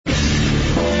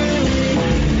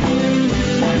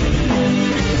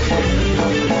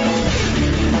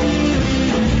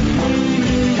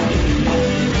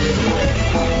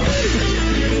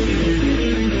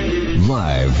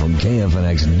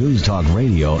KFNX News Talk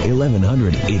Radio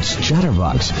 1100, it's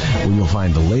Chatterbox, where you'll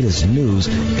find the latest news,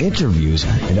 interviews,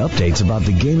 and updates about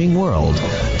the gaming world.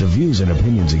 The views and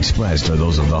opinions expressed are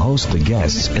those of the host, the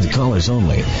guests, and callers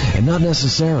only, and not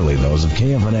necessarily those of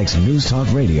KFNX News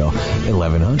Talk Radio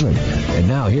 1100. And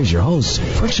now here's your host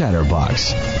for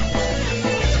Chatterbox.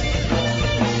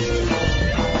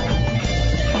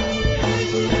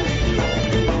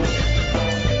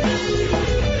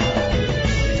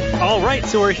 All right,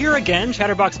 so we're here again,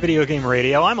 Chatterbox Video Game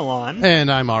Radio. I'm Alon.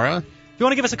 And I'm Ara. If you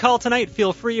want to give us a call tonight,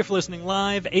 feel free if you're listening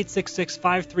live,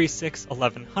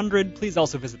 866-536-1100. Please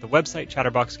also visit the website,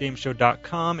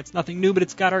 chatterboxgameshow.com. It's nothing new, but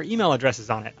it's got our email addresses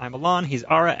on it. I'm Alon. He's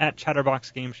Ara at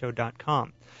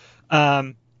chatterboxgameshow.com.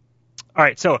 All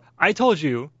right, so I told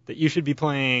you that you should be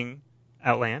playing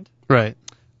Outland. Right.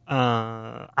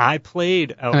 I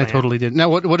played Outland. And I totally did. Now,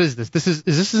 what is this?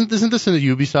 Isn't this a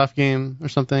Ubisoft game or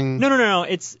something? No.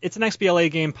 It's an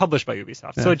XBLA game published by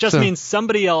Ubisoft. Yeah, so it just means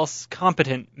somebody else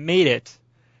competent made it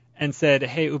and said,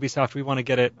 hey, Ubisoft, we want to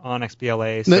get it on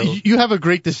XBLA. So you have a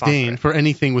great disdain for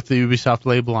anything with the Ubisoft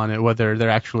label on it, whether they're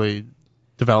actually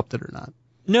developed it or not.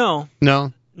 No.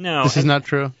 This is not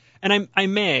true. And I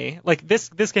may, like, this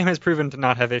game has proven to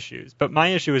not have issues, but my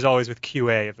issue is always with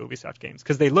QA of the Ubisoft games,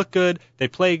 because they look good, they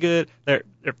play good, they're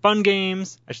fun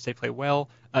games, I should say play well,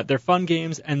 they're fun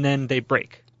games, and then they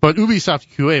break. But Ubisoft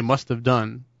QA must have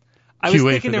done QA. I was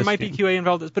thinking there might be QA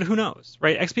involved, but who knows,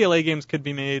 right? XBLA games could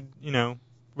be made,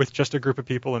 with just a group of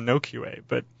people and no QA.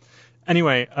 But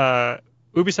anyway,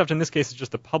 Ubisoft in this case is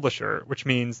just a publisher, which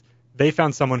means they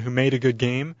found someone who made a good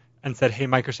game and said, hey,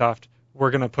 Microsoft, we're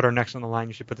going to put our necks on the line.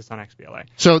 You should put this on XBLA.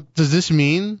 So does this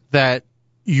mean that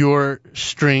your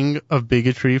string of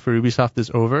bigotry for Ubisoft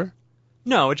is over?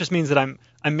 No, it just means that I'm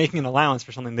making an allowance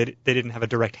for something they didn't have a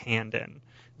direct hand in.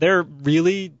 They're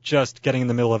really just getting in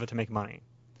the middle of it to make money.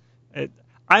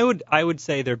 I would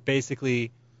say they're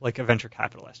basically like a venture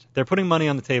capitalist. They're putting money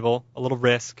on the table, a little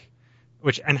risk,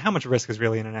 and how much risk is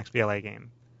really in an XBLA game?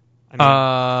 I mean,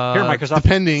 here Microsoft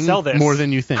depending sell this. More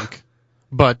than you think.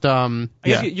 But I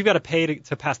guess you've got to pay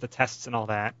to pass the tests and all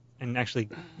that, and actually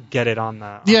get it on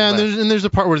the. And there's a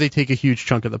part where they take a huge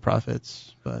chunk of the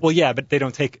profits. But. Well, yeah, but they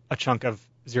don't take a chunk of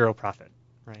zero profit,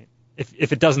 right?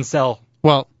 If it doesn't sell,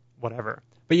 whatever.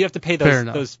 But you have to pay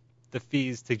the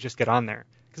fees to just get on there,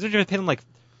 because they're going to pay them like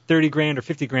 $30,000 or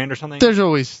 $50,000 or something. There's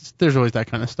always that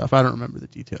kind of stuff. I don't remember the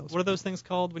details. What are those things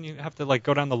called when you have to like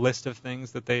go down the list of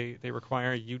things that they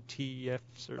require?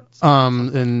 UTFs or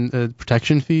something? And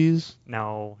protection fees?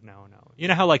 No. You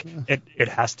know how like it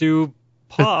has to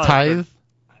pause. Tithe?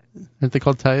 Aren't they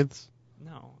called tithes?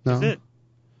 No. Is it?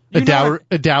 A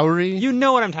dowry? You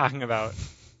know what I'm talking about.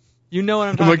 Am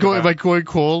I going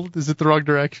cold? Is it the wrong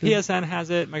direction? PSN has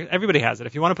it. Everybody has it.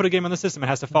 If you want to put a game on the system, it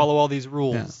has to follow all these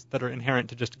rules that are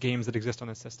inherent to just games that exist on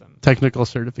the system. Technical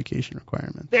certification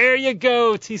requirements. There you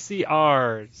go,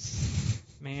 TCRs.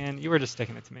 Man, you were just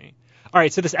sticking it to me. All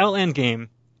right, so this Outland game,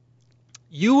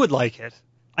 you would like it.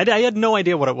 I had no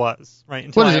idea what it was, right?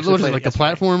 Until What is it, like a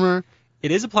platformer?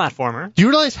 It is a platformer. Do you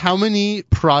realize how many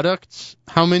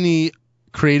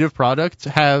creative products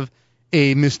have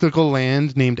a mystical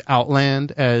land named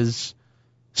Outland as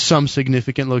some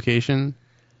significant location?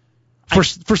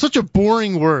 For such a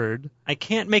boring word, I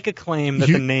can't make a claim that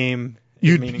the name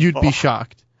is meaningful. You'd be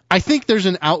shocked. I think there's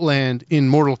an Outland in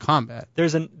Mortal Kombat.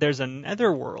 There's a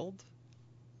Netherworld.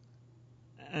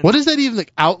 What is that even?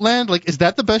 Like Outland? Like, is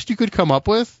that the best you could come up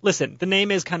with? Listen, the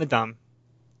name is kind of dumb.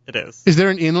 It is. Is there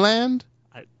an inland?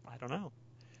 I don't know.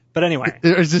 But anyway,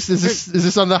 is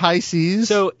this on the high seas?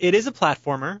 So it is a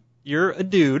platformer. You're a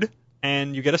dude,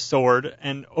 and you get a sword,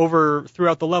 and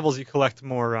throughout the levels you collect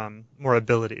more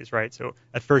abilities, right? So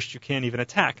at first you can't even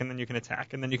attack, and then you can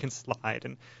attack, and then you can slide,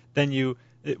 and then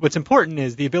what's important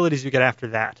is the abilities you get after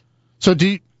that. So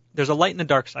there's a light and a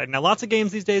dark side. Now lots of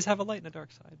games these days have a light and a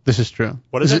dark side. This is true.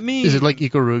 What does that mean? Is it like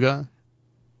Ikaruga?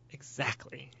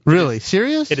 Exactly. Really?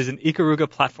 Serious? It is an Ikaruga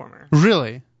platformer.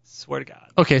 Really? Swear to God.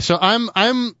 Okay, so I'm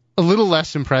a little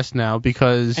less impressed now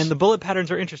because... And the bullet patterns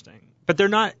are interesting, but they're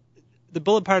not... The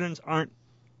bullet patterns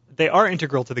they are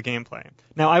integral to the gameplay.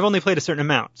 Now, I've only played a certain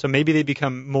amount, so maybe they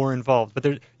become more involved.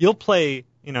 But you'll play,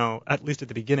 at least at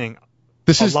the beginning,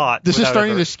 a lot. This is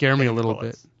starting to scare me a little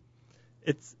bit.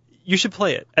 You should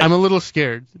play it. I'm a little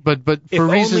scared, but for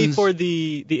reasons... only for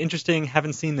the interesting,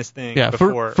 haven't seen this thing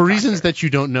before. For reasons that you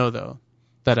don't know, though,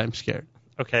 that I'm scared.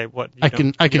 Okay, what? I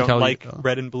can tell you. Like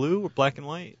red and blue or black and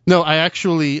white? No, I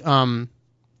actually, every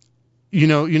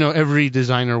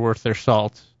designer worth their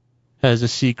salt has a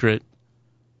secret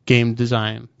game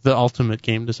design, the ultimate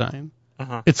game design.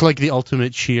 Uh-huh. It's like the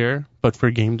ultimate cheer, but for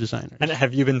game designers. And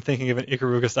have you been thinking of an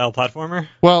Ikaruga-style platformer?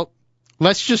 Well,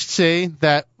 let's just say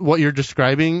that what you're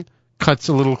describing cuts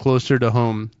a little closer to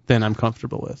home than I'm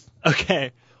comfortable with.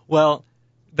 Okay. Well,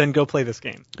 then go play this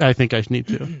game. I think I need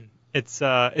to. It's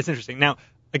interesting. Now,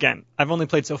 again, I've only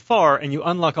played so far, and you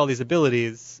unlock all these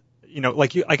abilities.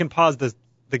 I can pause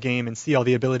the game and see all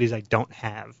the abilities I don't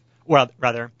have. Well,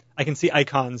 rather, I can see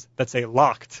icons that say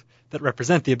locked that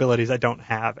represent the abilities I don't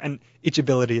have, and each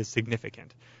ability is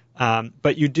significant.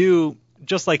 But you do,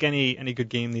 just like any good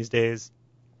game these days,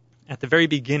 at the very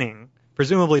beginning,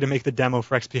 presumably to make the demo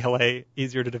for XBLA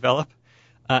easier to develop,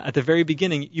 at the very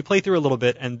beginning, you play through a little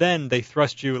bit, and then they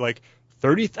thrust you like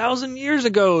 30,000 years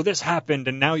ago this happened,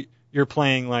 and now you're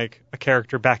playing like a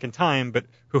character back in time, but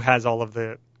who has all of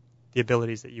the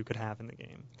abilities that you could have in the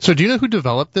game. So do you know who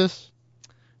developed this?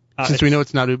 Since we know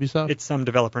it's not Ubisoft? It's some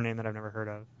developer name that I've never heard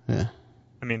of. Yeah.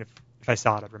 I mean, if I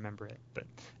saw it, I'd remember it. But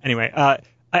anyway,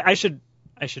 I should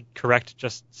correct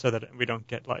just so that we don't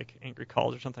get like angry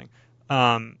calls or something.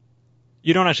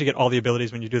 You don't actually get all the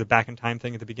abilities when you do the back in time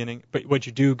thing at the beginning, but what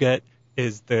you do get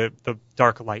is the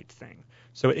dark light thing.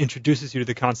 So it introduces you to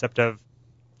the concept of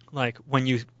like when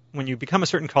you become a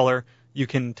certain color, you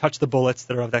can touch the bullets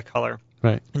that are of that color,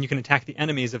 right? And you can attack the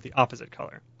enemies of the opposite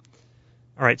color.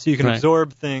 All right, so you can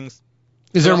absorb things.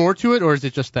 Is there more to it, or is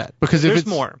it just that? Because there's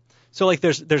more. So like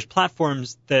there's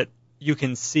platforms that you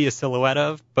can see a silhouette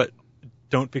of, but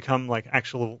don't become like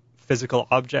actual physical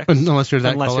objects unless you're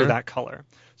that color.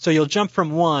 So you'll jump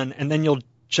from one, and then you'll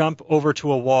jump over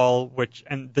to a wall,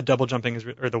 and the double jumping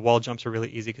or the wall jumps are really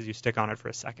easy because you stick on it for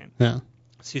a second. Yeah.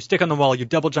 So you stick on the wall, you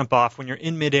double jump off. When you're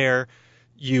in midair,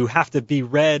 you have to be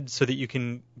red so that you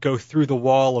can go through the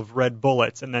wall of red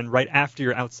bullets, and then right after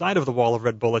you're outside of the wall of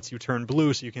red bullets, you turn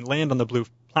blue so you can land on the blue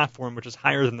platform, which is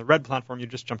higher than the red platform you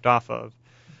just jumped off of.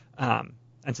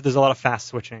 And so there's a lot of fast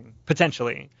switching,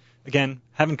 potentially. Again,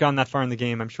 haven't gone that far in the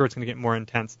game. I'm sure it's going to get more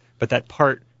intense, but that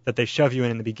part that they shove you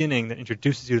in the beginning that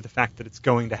introduces you to the fact that it's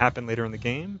going to happen later in the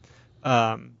game,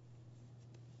 I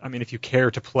mean, if you care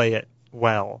to play it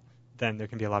well, then there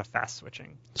can be a lot of fast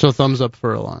switching. So thumbs up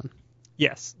for Elan.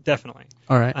 Yes, definitely.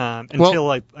 All right. Until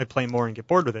I play more and get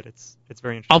bored with it, it's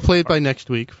very interesting. I'll play it by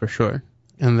next week for sure,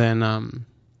 and then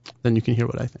you can hear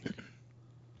what I think.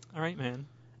 All right, man.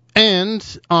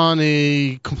 And on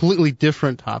a completely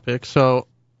different topic, so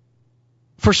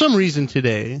for some reason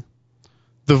today,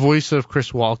 the voice of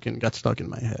Chris Walken got stuck in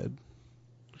my head.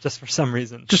 Just for some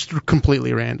reason. Just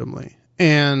completely randomly,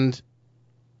 and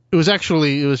it was about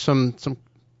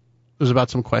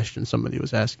some question somebody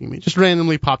was asking me. Just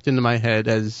randomly popped into my head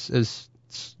as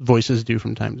voices do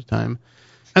from time to time.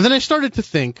 And then I started to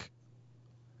think,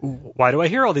 why do I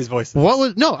hear all these voices?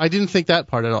 No, I didn't think that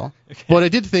part at all. Okay. What I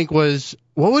did think was,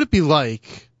 what would it be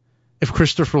like if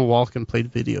Christopher Walken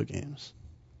played video games?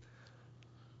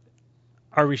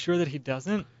 Are we sure that he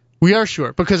doesn't? We are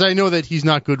sure, because I know that he's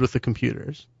not good with the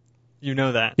computers. You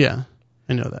know that? Yeah,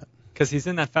 I know that. Because he's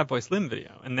in that Fatboy Slim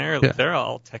video, and they're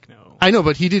all techno. I know,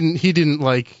 but he didn't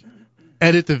like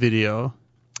edit the video.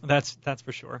 That's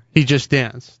for sure. He just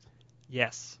danced.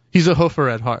 Yes. He's a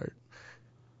hoofer at heart.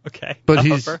 Okay.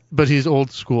 But he's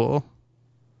old school.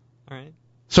 All right.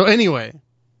 So anyway,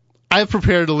 I've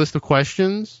prepared a list of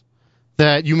questions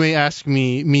that you may ask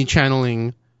me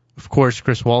channeling, of course,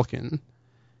 Chris Walken,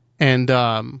 and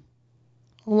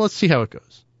let's see how it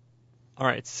goes. All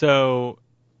right. So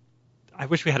I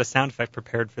wish we had a sound effect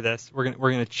prepared for this. We're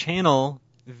gonna channel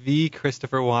the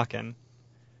Christopher Walken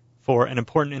for an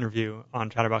important interview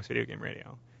on Chatterbox Video Game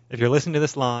Radio. If you're listening to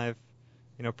this live,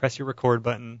 press your record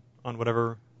button on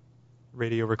whatever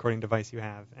radio recording device you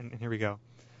have, and here we go.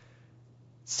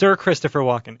 Sir Christopher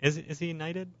Walken, is he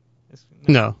knighted?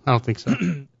 No, I don't think so.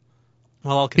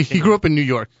 Well, I'll continue. He grew up in New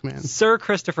York, man. Sir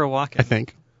Christopher Walken, I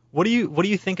think. What do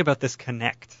you think about this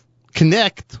Kinect?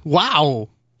 Kinect? Wow.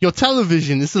 Your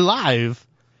television is alive.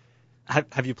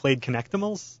 Have you played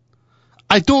Kinectimals?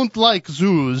 I don't like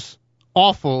zoos.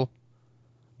 Awful.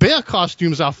 Bear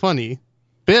costumes are funny.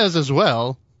 Bears as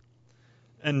well.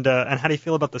 And how do you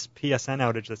feel about this PSN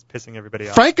outage that's pissing everybody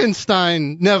off?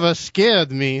 Frankenstein never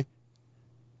scared me.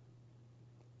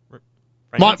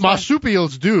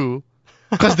 Marsupials do,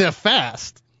 because they're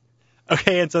fast.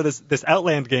 Okay, and so this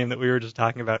Outland game that we were just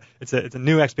talking about, it's a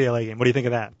new XBLA game. What do you think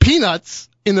of that? Peanuts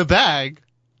in the bag.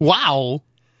 Wow.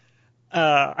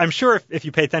 I'm sure if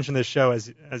you pay attention to this show,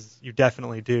 as you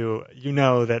definitely do, you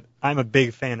know that I'm a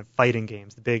big fan of fighting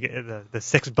games. The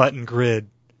 6-button grid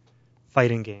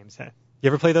fighting games. You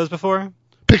ever played those before?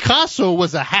 Picasso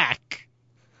was a hack.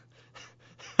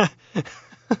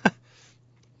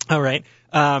 All right.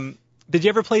 Did you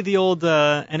ever play the old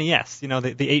NES? You know,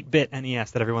 the 8-bit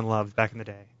NES that everyone loved back in the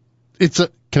day.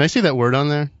 Can I say that word on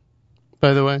there,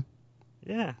 by the way?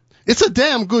 Yeah. It's a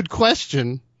damn good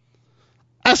question.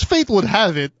 As fate would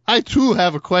have it, I too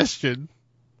have a question.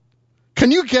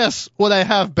 Can you guess what I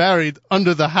have buried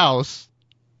under the house?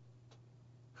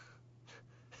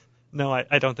 No,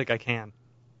 I don't think I can.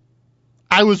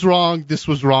 I was wrong. This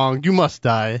was wrong. You must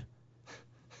die.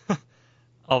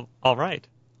 All right.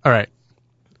 All right.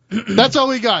 That's all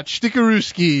we got.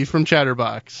 Stickerooski from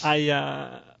Chatterbox.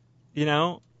 I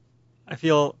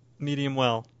feel medium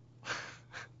well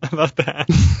about that.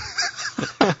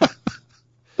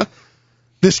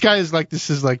 This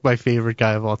is my favorite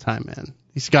guy of all time, man.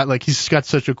 He's got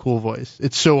such a cool voice.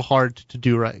 It's so hard to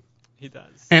do right. He does.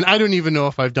 And I don't even know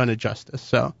if I've done it justice.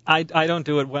 So I don't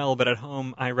do it well, but at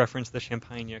home I reference the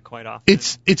Champagne quite often.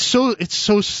 it's so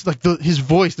like his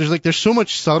voice. There's so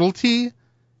much subtlety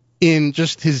in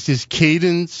just his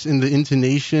cadence and the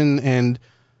intonation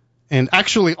and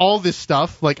actually all this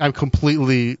stuff. Like I'm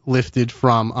completely lifted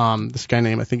from this guy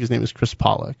named, I think his name is Chris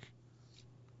Pollock.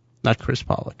 Not Chris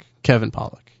Pollock, Kevin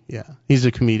Pollock. Yeah, he's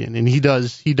a comedian and he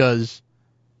does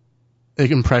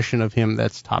an impression of him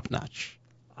that's top notch.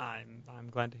 I'm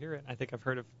glad to hear it. I think I've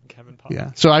heard of Kevin Pollock.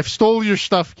 Yeah. So I've stole your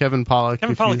stuff, Kevin Pollock.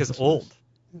 Kevin Pollock is old.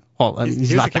 Well, I mean,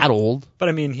 he's not that old. But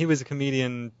I mean, he was a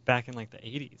comedian back in like the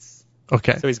 80s.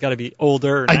 Okay. So he's got to be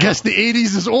older now. I guess the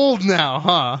 80s is old now,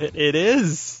 huh? It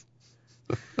is.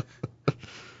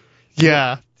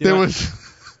 Yeah. There was.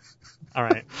 All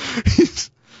right.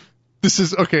 This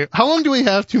is okay. How long do we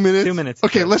have? 2 minutes? 2 minutes.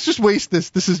 Okay, let's just waste this.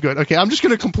 This is good. Okay, I'm just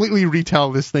going to completely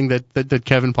retell this thing that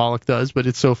Kevin Pollock does, but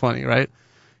it's so funny, right?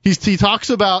 He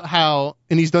talks about how,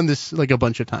 and he's done this like a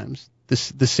bunch of times,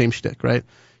 this same shtick, right?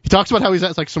 He talks about how he's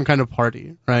at like some kind of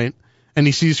party, right? And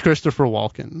he sees Christopher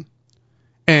Walken.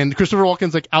 And Christopher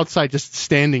Walken's like outside just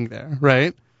standing there,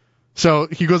 right? So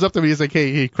he goes up to me, he's like,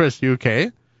 hey, Chris, you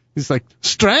okay? He's like,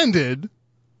 stranded.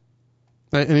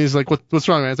 Right? And he's like, what's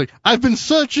wrong, man? It's like, I've been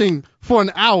searching for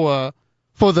an hour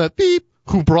for the beep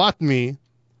who brought me.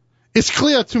 It's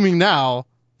clear to me now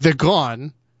they're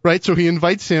gone, right? So he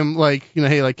invites him, like,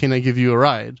 hey, like, can I give you a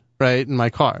ride, right, in my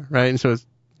car, right? And so it's,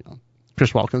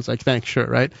 Chris Walken's like, thanks, sure,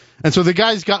 right? And so the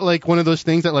guy's got like one of those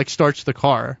things that like starts the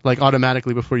car like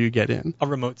automatically before you get in. A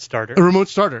remote starter. A remote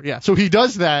starter, yeah. So he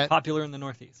does that. Popular in the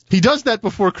Northeast. He does that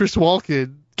before Chris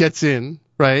Walken gets in,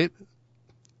 right?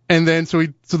 And then so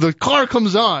the car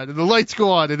comes on and the lights go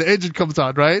on and the engine comes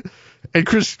on, right? And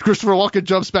Christopher Walken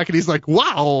jumps back and he's like,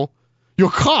 "Wow,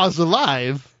 your car's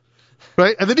alive."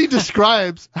 Right? And then he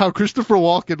describes how Christopher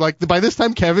Walken, like by this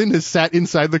time Kevin has sat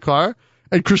inside the car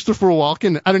and Christopher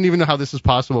Walken, I don't even know how this is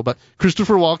possible, but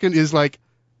Christopher Walken is like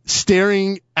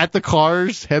staring at the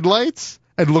car's headlights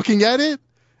and looking at it,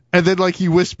 and then like he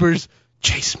whispers,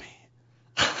 "Chase me."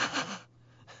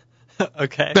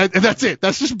 Okay. That's it.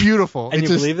 That's just beautiful. And you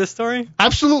believe this story?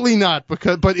 Absolutely not,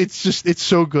 but it's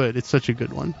so good. It's such a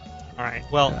good one. All right.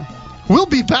 Well, we'll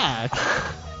be back.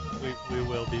 we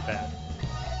will be back.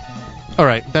 All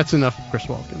right. That's enough of Chris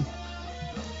Walken.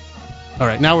 All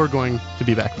right. Now we're going to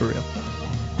be back for real.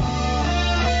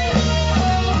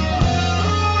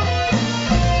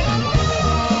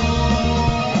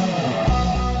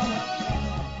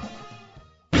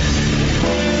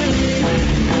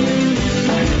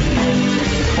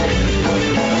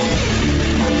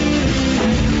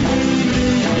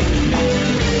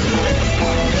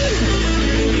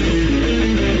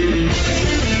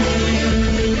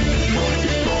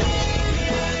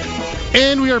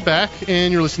 And we are back,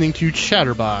 and you're listening to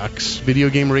Chatterbox, video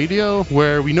game radio,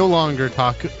 where we no longer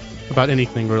talk about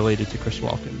anything related to Chris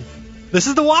Walken. This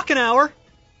is the Walken Hour?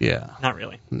 Yeah. Not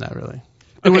really. Not really.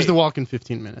 It was the Walken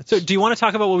 15 minutes. So do you want to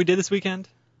talk about what we did this weekend?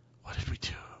 What did we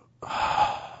do?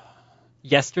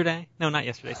 Yesterday? No, not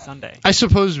yesterday. Sunday. I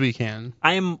suppose we can.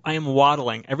 I am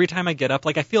waddling. Every time I get up,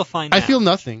 like I feel fine now. I feel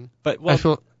nothing. But,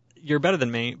 you're better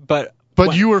than me, but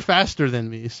you were faster than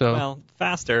me, so. Well,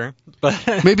 faster,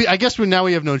 but maybe I guess now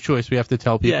we have no choice. We have to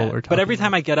tell people we're talking. But every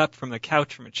time I get up from the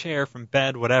couch, from a chair, from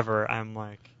bed, whatever,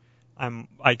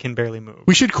 I can barely move.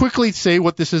 We should quickly say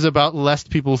what this is about,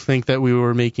 lest people think that we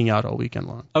were making out all weekend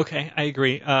long. Okay, I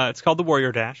agree. It's called the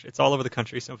Warrior Dash. It's all over the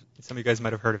country, so some of you guys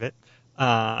might have heard of it.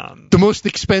 The most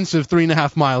expensive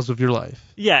 3.5 miles of your life.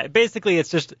 Yeah, basically it's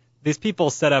just these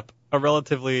people set up a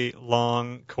relatively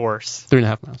long course.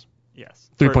 3.5 miles. Yes.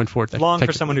 3.4. Long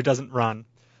for someone who doesn't run.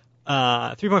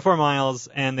 3.4 miles,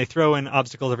 and they throw in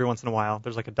obstacles every once in a while.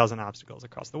 There's like a dozen obstacles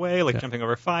across the way, like jumping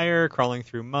over fire, crawling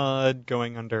through mud,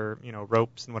 going under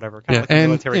ropes and whatever. Kind of like a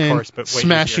military course, but way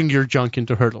smashing easier. your junk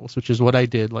into hurdles, which is what I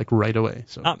did like right away.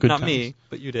 So not times. me,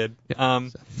 but you did. Yeah,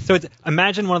 so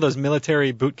imagine one of those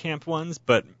military boot camp ones,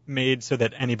 but made so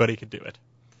that anybody could do it.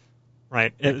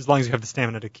 Right, as long as you have the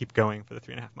stamina to keep going for the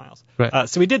 3.5 miles. Right.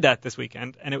 So we did that this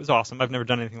weekend, and it was awesome. I've never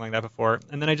done anything like that before.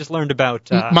 And then I just learned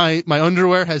about... my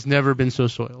underwear has never been so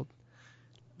soiled.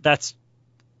 That's,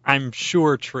 I'm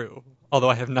sure, true, although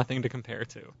I have nothing to compare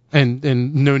to. And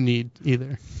no need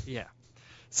either. Yeah.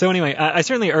 So anyway, I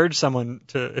certainly urge someone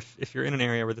to, if you're in an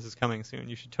area where this is coming soon,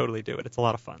 you should totally do it. It's a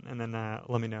lot of fun. And then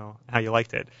let me know how you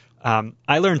liked it.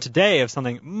 I learned today of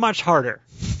something much harder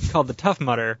called the Tough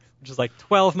Mudder, which is like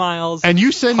 12 miles. And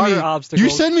you send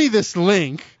obstacles. me this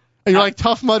link, and you're like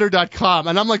toughmudder.com,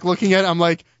 and I'm like looking at it, I'm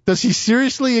like, does he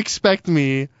seriously expect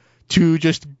me to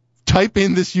just type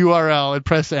in this URL and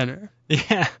press enter?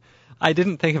 Yeah, I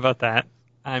didn't think about that.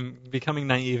 I'm becoming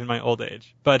naive in my old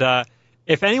age. But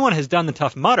if anyone has done the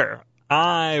Tough Mudder,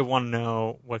 I want to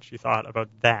know what you thought about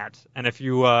that. And if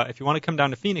you want to come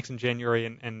down to Phoenix in January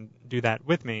and do that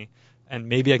with me, and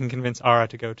maybe I can convince Ara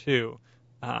to go too,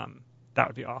 that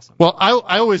would be awesome. Well,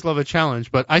 I always love a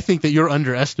challenge, but I think that you're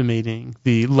underestimating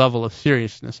the level of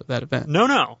seriousness of that event.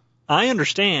 No. I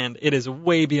understand it is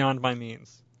way beyond my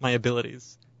means, my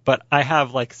abilities, but I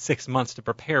have like 6 months to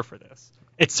prepare for this.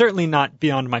 It's certainly not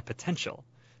beyond my potential.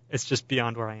 It's just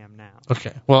beyond where I am now.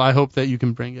 Okay. Well, I hope that you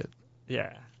can bring it.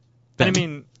 Yeah. And I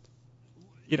mean,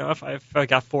 if I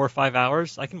got 4 or 5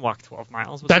 hours, I can walk 12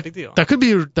 miles. What's the big deal? Do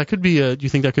you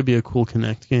think that could be a cool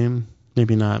Kinect game?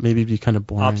 Maybe not. Maybe it'd be kind of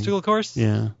boring. Obstacle course?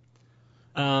 Yeah.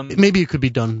 Maybe it could be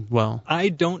done well. I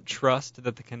don't trust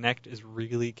that the Kinect is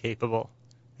really capable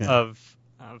of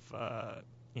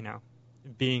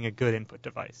being a good input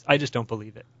device. I just don't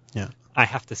believe it. Yeah. I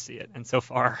have to see it. And so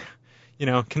far,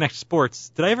 Kinect Sports.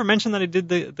 Did I ever mention that I did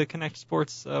the Kinect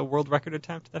Sports world record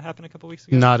attempt that happened a couple weeks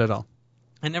ago? Not at all.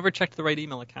 I never checked the right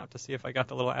email account to see if I got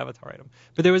the little avatar item.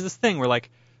 But there was this thing where, like,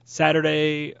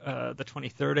 Saturday, the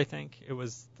 23rd, I think, it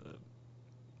was,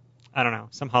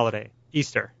 some holiday.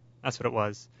 Easter. That's what it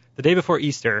was. The day before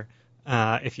Easter,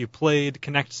 if you played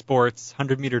Kinect Sports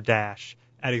 100-meter dash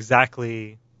at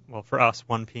exactly, well, for us,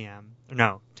 1 p.m.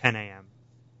 No, 10 a.m.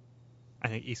 I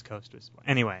think East Coast was.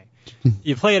 Anyway,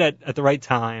 you play it at the right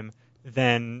time,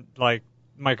 then, like,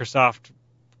 Microsoft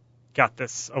got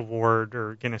this award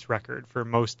or Guinness record for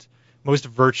most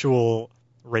virtual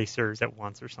racers at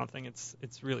once or something. It's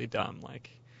really dumb. Like,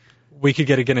 we could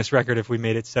get a Guinness record if we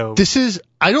made it so.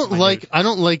 I don't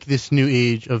like this new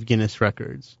age of Guinness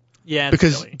records. Yeah, it's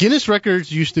because silly. Guinness records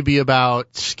used to be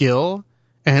about skill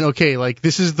and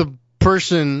this is the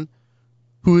person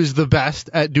who is the best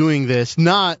at doing this,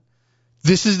 not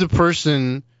this is the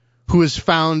person who has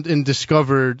found and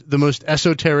discovered the most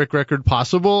esoteric record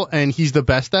possible, and he's the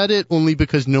best at it only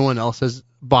because no one else has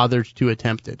bothered to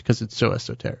attempt it because it's so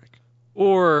esoteric.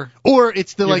 Or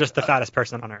it's you're just the fattest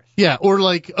person on earth. Yeah, or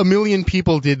like a million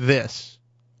people did this.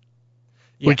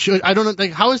 Yeah. Which I don't know.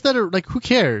 Like, how is that? Who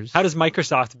cares? How does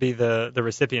Microsoft be the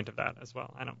recipient of that as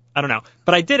well? I don't know.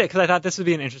 But I did it because I thought this would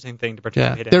be an interesting thing to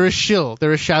participate in. They're a shill.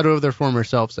 They're a shadow of their former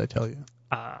selves, I tell you.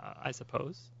 I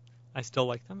suppose. I still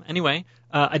like them. Anyway,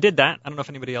 I did that. I don't know if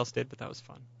anybody else did, but that was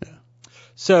fun. Yeah.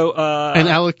 So. And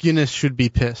Alec Guinness should be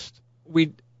pissed.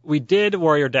 We did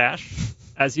Warrior Dash,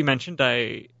 as you mentioned.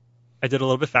 I did a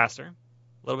little bit faster.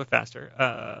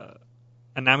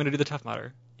 And now I'm going to do the Tough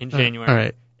Mudder in January. All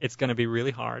right. It's going to be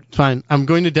really hard. Fine. I'm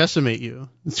going to decimate you.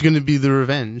 It's going to be the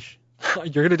revenge.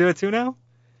 You're going to do it too now?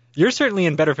 You're certainly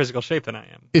in better physical shape than I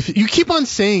am. If you keep on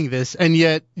saying this, and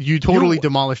yet you totally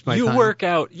demolished my time. You work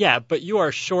out, yeah, but you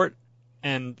are short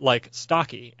and, like,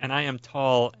 stocky, and I am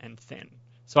tall and thin.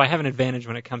 So I have an advantage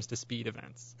when it comes to speed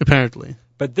events. Apparently.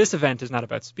 But this event is not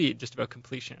about speed, just about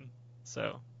completion.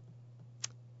 So,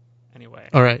 anyway.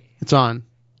 All right. It's on.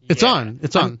 It's on.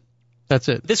 That's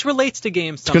it. This relates to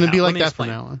games somehow. It's going to be like that from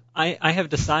now on. I have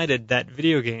decided that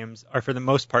video games are for the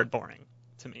most part boring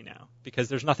to me now because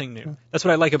there's nothing new. That's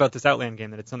what I like about this Outland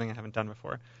game, that it's something I haven't done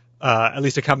before. At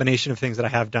least a combination of things that I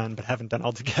have done but haven't done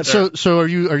altogether. So are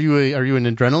you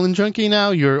an adrenaline junkie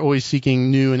now? You're always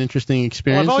seeking new and interesting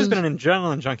experiences? Well, I've always been an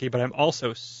adrenaline junkie, but I'm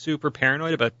also super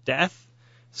paranoid about death.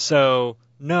 So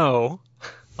no,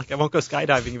 like I won't go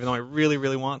skydiving even though I really,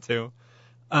 really want to.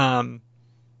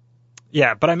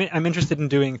 Yeah, but I'm interested in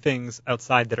doing things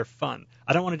outside that are fun.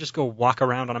 I don't want to just go walk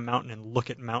around on a mountain and look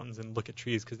at mountains and look at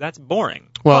trees because that's boring.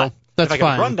 Well, but that's if I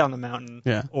fine. can run down the mountain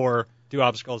or do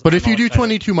obstacles. But if you do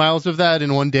 22 miles of that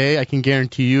in one day, I can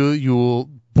guarantee you will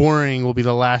boring will be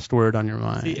the last word on your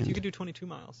mind. See, if you could do 22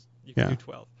 miles, you could Yeah. do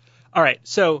 12. All right,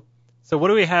 so what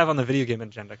do we have on the video game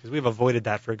agenda? Because we've avoided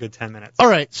that for a good 10 minutes. All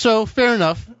right, so fair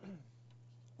enough.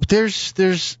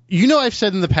 There's I've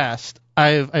said in the past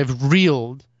I've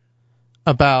reeled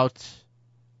about,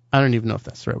 I don't even know if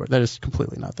that's the right word. That is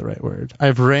completely not the right word.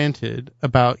 I've ranted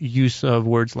about use of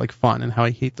words like fun and how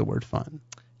I hate the word fun.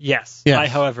 Yes. Yes. I,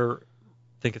 however,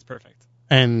 think it's perfect.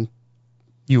 And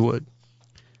you would.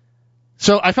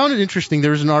 So I found it interesting.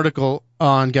 There was an article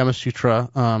on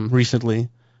Gamasutra recently,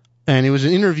 and it was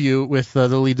an interview with the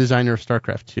lead designer of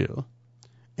StarCraft 2.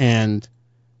 And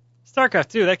StarCraft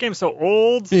 2, that game's so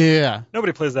old. yeah,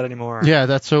 Nobody plays that anymore. yeah,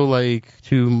 that's so like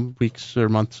 2 weeks or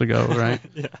months ago, right?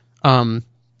 Yeah.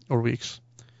 Or weeks.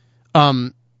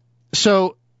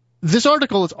 So this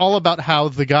article is all about how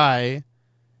the guy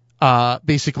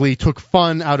basically took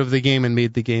fun out of the game and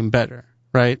made the game better,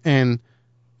 right? And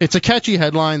it's a catchy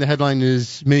headline. The headline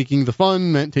is "Making the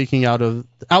fun meant taking out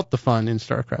the fun in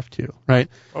StarCraft 2," right?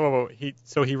 Whoa.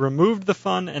 He removed the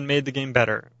fun and made the game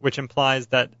better, which implies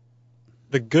that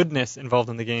the goodness involved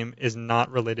in the game is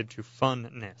not related to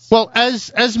funness. Well,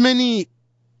 as many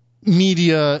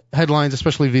media headlines,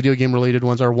 especially video game related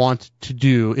ones, are wont to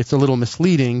do, it's a little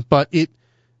misleading, but it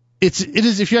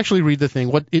is, if you actually read the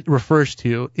thing, what it refers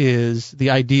to is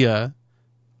the idea,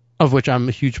 of which I'm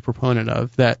a huge proponent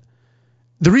of, that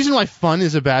the reason why fun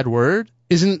is a bad word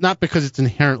isn't not because it's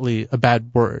inherently a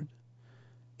bad word.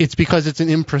 It's because it's an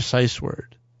imprecise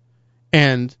word.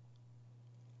 And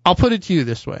I'll put it to you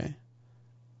this way.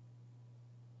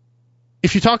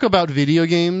 If you talk about video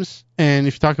games, and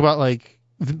if you talk about like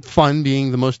fun being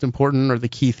the most important or the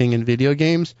key thing in video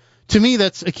games, to me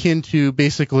that's akin to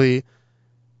basically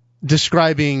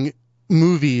describing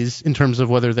movies in terms of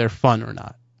whether they're fun or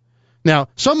not. Now,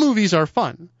 some movies are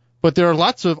fun, but there are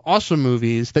lots of awesome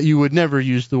movies that you would never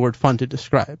use the word fun to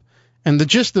describe. And the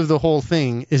gist of the whole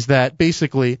thing is that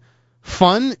basically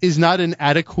fun is not an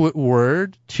adequate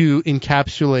word to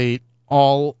encapsulate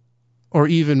all or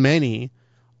even many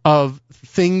of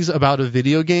things about a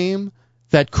video game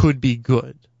that could be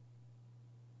good.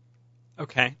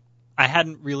 Okay. I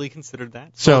hadn't really considered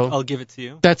that, So I'll give it to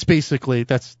you. That's basically,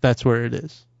 that's where it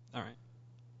is. All right.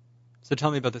 So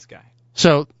tell me about this guy.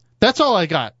 So that's all I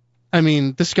got. I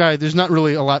mean, this guy, there's not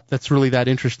really a lot that's really that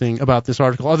interesting about this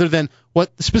article, other than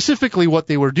what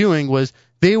they were doing was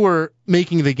they were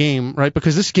making the game, right?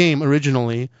 Because this game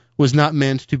originally was not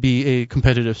meant to be a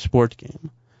competitive sport game.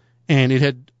 And it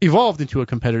had evolved into a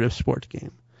competitive sport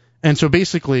game. And so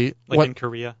basically... in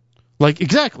Korea?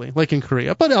 Exactly, like in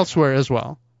Korea, but elsewhere as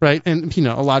well, right? And,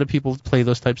 a lot of people play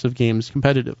those types of games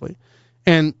competitively.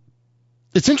 And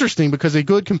it's interesting because a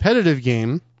good competitive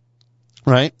game,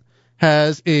 right,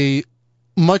 has a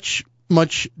much,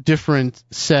 much different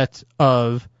set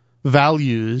of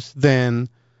values than,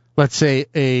 let's say,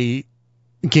 a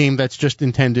game that's just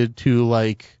intended to,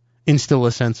 like, instill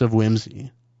a sense of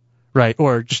whimsy, right?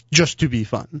 Or just to be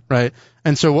fun, right?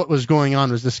 And so what was going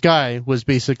on was this guy was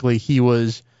basically, he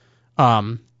was,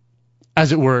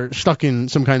 as it were, stuck in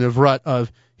some kind of rut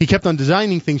of, he kept on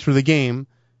designing things for the game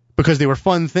because they were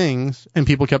fun things, and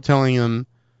people kept telling him,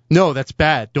 no, that's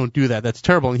bad, don't do that, that's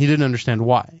terrible, and he didn't understand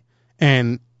why.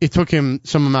 And it took him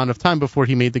some amount of time before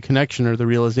he made the connection or the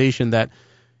realization that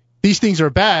these things are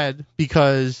bad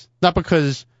because, not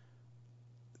because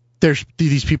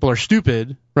these people are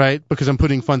stupid, right, because I'm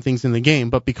putting fun things in the game,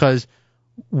 but because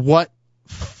what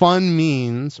fun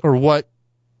means, or what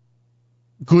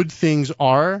good things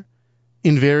are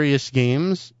in various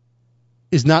games,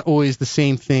 is not always the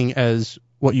same thing as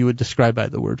what you would describe by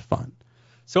the word fun.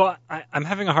 So I'm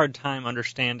having a hard time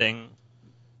understanding,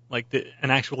 like,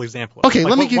 an actual example. Okay, like,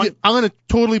 let me give you... I'm going to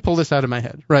totally pull this out of my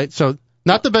head, right? So,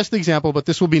 not the best example, but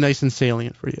this will be nice and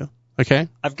salient for you, okay?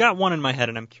 I've got one in my head,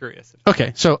 and I'm curious.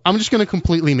 Okay, so I'm just going to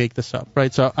completely make this up,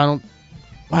 right? So, I don't...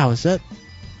 Wow, is that...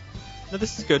 No,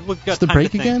 this is good. We've got Is the time break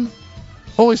to think. again?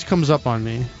 Always comes up on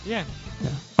me. Yeah.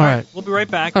 All right. We'll be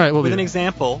right back All right, we'll with be an right.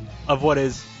 example of what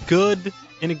is good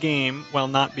in a game while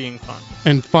not being fun.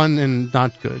 And fun and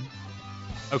not good.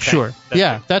 Okay. Sure. That's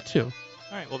Yeah, it. that too.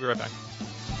 All right, we'll be right back.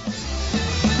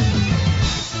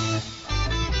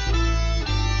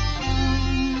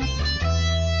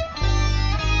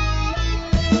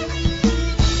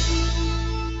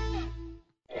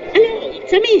 Hello,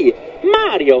 it's me,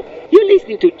 Mario. You're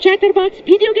listening to Chatterbox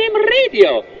Video Game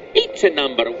Radio. It's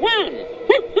number one.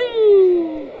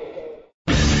 Woohoo!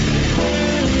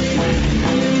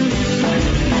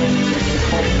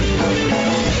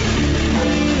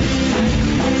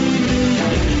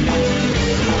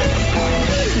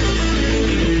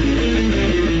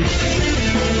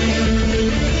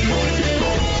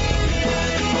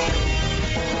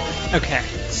 Okay,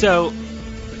 so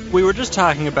we were just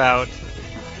talking about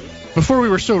Before we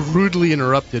were so rudely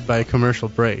interrupted by a commercial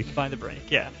break. by the break,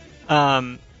 yeah.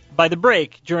 By the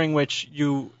break, during which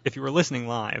you, if you were listening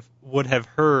live, would have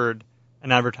heard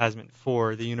an advertisement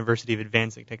for the University of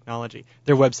Advancing Technology.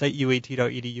 Their website,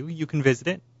 uat.edu, you can visit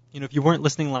it. You know, if you weren't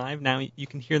listening live, now you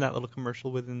can hear that little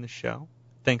commercial within the show,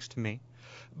 thanks to me.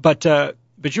 But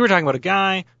you were talking about a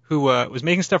guy who was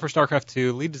making stuff for StarCraft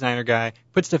 2, lead designer guy,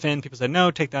 put stuff in, people said,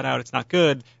 no, take that out, it's not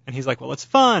good. And he's like, well, it's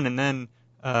fun. And then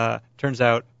turns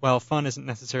out, well, fun isn't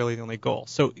necessarily the only goal.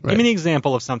 So give me an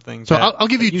example of something. So that, I'll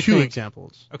give you two think...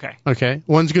 examples. Okay. Okay.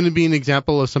 One's going to be an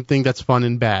example of something that's fun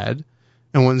and bad,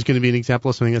 and one's going to be an example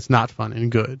of something that's not fun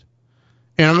and good.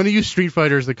 And I'm going to use Street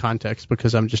Fighter as the context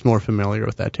because I'm just more familiar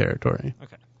with that territory.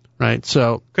 Okay. Right.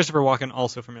 So Christopher Walken,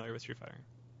 also familiar with Street Fighter.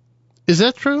 is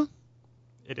that true?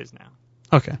 It is now.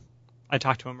 Okay. I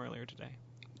talked to him earlier today.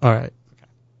 All right. Okay.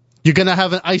 You're going to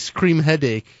have an ice cream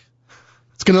headache.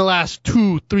 It's going to last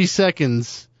 2-3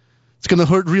 seconds. It's going to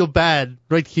hurt real bad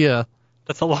right here.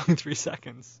 That's a long 3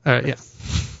 seconds. All right, yeah.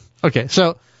 Okay,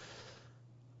 so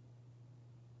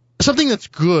something that's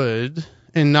good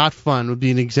and not fun would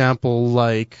be an example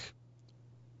like...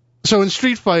 So in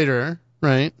Street Fighter,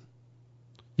 right,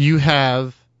 you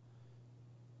have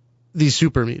these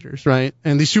super meters, right?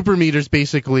 And these super meters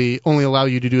basically only allow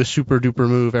you to do a super duper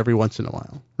move every once in a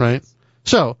while, right?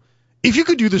 So if you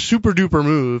could do the super duper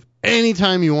move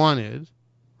anytime you wanted,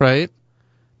 right,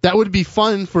 that would be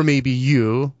fun for maybe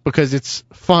you because it's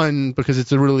fun because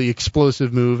it's a really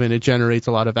explosive move and it generates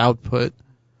a lot of output.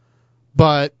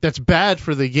 But that's bad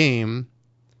for the game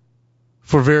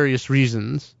for various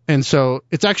reasons. And so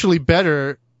it's actually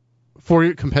better for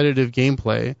your competitive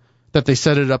gameplay that they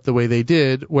set it up the way they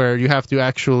did, where you have to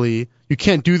actually, you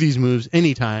can't do these moves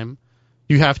anytime.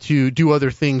 You have to do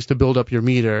other things to build up your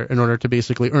meter in order to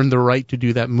basically earn the right to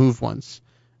do that move once.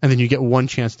 And then you get one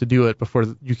chance to do it before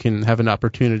you can have an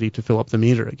opportunity to fill up the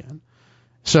meter again.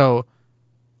 So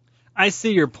I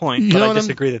see your point, but I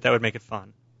disagree that would make it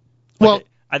fun. Well,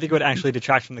 I think it would actually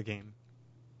detract from the game.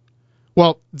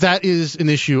 Well, that is an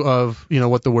issue of,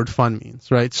 what the word fun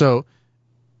means, right? So,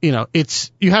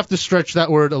 you have to stretch that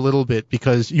word a little bit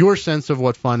because your sense of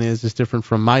what fun is different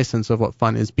from my sense of what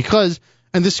fun is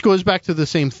and this goes back to the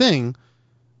same thing,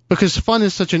 because fun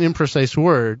is such an imprecise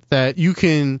word that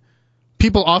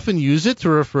people often use it to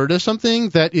refer to something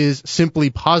that is simply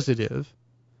positive,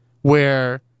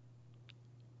 where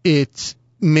it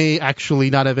may actually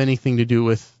not have anything to do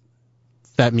with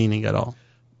that meaning at all.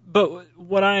 But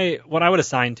what I would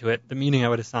assign to it, the meaning I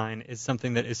would assign, is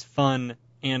something that is fun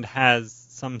and has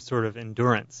some sort of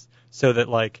endurance. So that,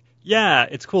 yeah,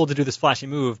 it's cool to do this flashy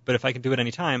move, but if I can do it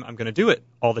any time, I'm going to do it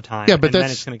all the time, and then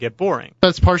it's going to get boring.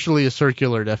 That's partially a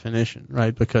circular definition,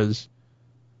 right? Because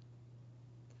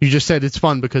you just said it's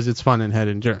fun because it's fun and had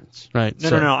endurance, right?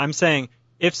 No. I'm saying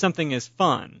if something is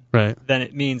fun, right, then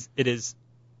it means it is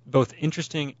both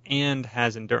interesting and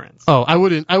has endurance. Oh, I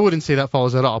wouldn't say that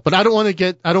follows at all. But I don't want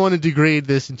to degrade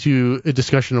this into a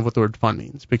discussion of what the word fun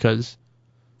means because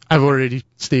I've already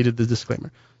stated the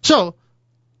disclaimer. So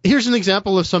here's an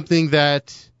example of something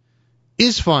that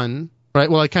is fun, right?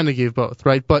 Well, I kind of gave both,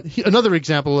 right? But another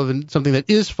example of something that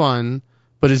is fun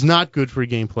but is not good for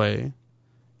gameplay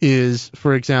is,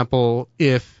 for example,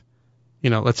 if,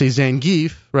 let's say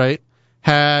Zangief, right,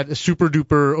 had a super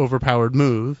duper overpowered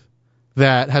move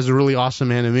that has a really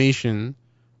awesome animation,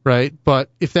 right? But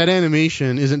if that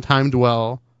animation isn't timed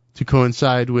well to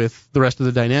coincide with the rest of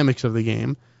the dynamics of the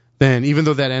game, then even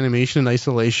though that animation in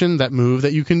isolation, that move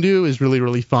that you can do is really,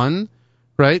 really fun,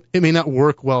 right? It may not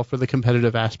work well for the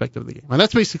competitive aspect of the game. And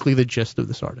that's basically the gist of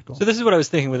this article. So this is what I was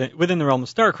thinking within the realm of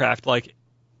StarCraft.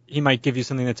 He might give you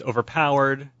something that's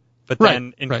overpowered, but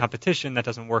then in competition, that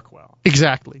doesn't work well.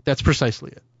 Exactly. That's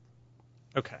precisely it.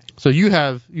 Okay. So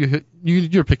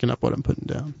you're picking up what I'm putting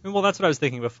down. Well, that's what I was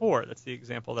thinking before. That's the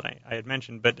example that I had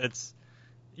mentioned. But it's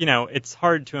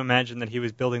hard to imagine that he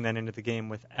was building that into the game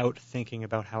without thinking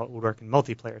about how it would work in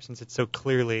multiplayer, since it's so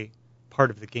clearly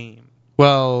part of the game.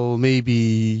 Well, maybe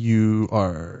you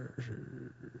are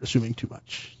assuming too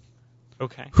much.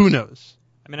 Okay. Who knows?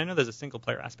 I know there's a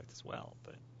single-player aspect as well,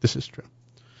 but this is true.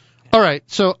 Yeah. All right,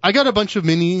 so I got a bunch of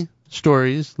mini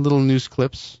stories, little news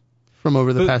clips from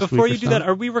over the past week. Before you do that,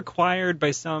 are we required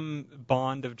by some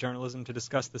bond of journalism to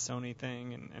discuss the Sony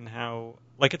thing and how,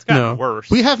 it's gotten worse?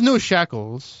 We have no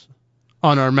shackles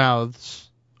on our mouths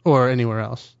or anywhere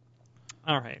else.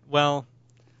 All right. Well,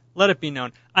 let it be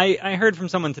known. I heard from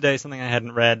someone today something I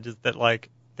hadn't read, is that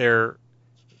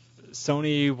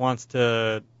Sony wants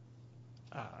to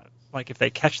like if they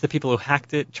catch the people who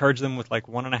hacked it, charge them with like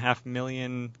 1.5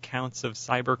 million counts of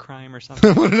cybercrime or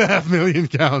something. 1.5 million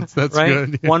counts. That's right?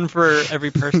 good. Yeah. One for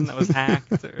every person that was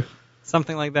hacked or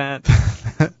something like that.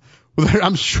 Well,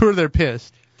 I'm sure they're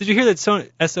pissed. Did you hear that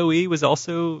SOE was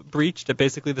also breached at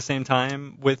basically the same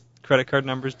time with credit card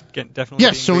numbers definitely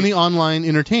Yes, being Sony breached? Online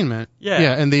Entertainment.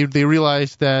 Yeah. And they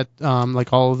realized that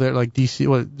like all of their like DC.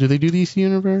 What do they do? DC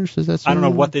Universe? Is that? I don't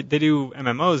know Sony? what they do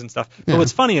MMOs and stuff. But Yeah.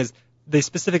 what's funny is they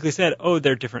specifically said, oh,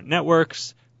 they're different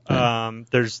networks. Right.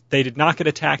 They did not get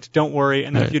attacked. Don't worry.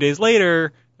 And then Right. a few days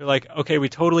later, they're like, okay, we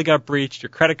totally got breached. Your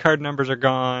credit card numbers are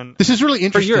gone. This is really For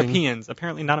interesting. Europeans,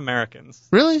 apparently not Americans.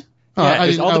 Really? Oh, Yeah, I 'cause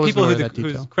didn't, all I the wasn't people aware of that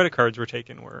whose detail. credit cards were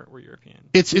taken were European.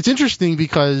 It's interesting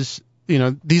because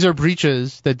these are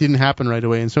breaches that didn't happen right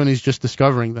away, and Sony's just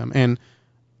discovering them. And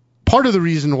part of the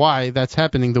reason why that's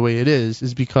happening the way it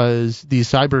is because these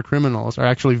cyber criminals are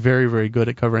actually very, very good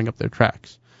at covering up their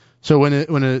tracks. So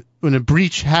when a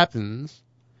breach happens,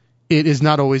 it is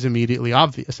not always immediately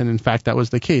obvious, and in fact that was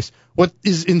the case. What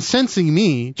is incensing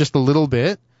me just a little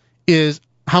bit is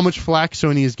how much flack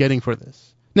Sony is getting for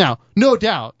this. Now, no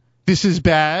doubt, this is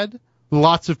bad.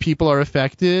 Lots of people are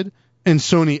affected, and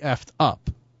Sony effed up.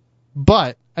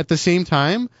 But at the same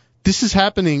time, this is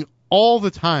happening all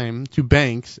the time to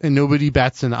banks, and nobody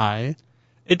bats an eye.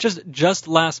 It just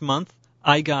last month,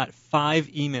 I got 5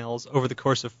 emails over the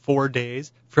course of 4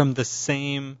 days from the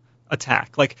same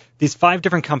attack. Like these 5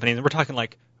 different companies, and we're talking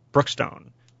like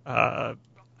Brookstone, I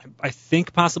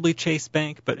think possibly Chase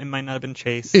Bank, but it might not have been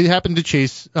Chase. It happened to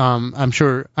Chase, I'm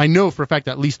sure. I know for a fact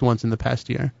at least once in the past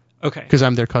year. Okay. Because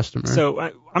I'm their customer. So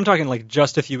I'm talking like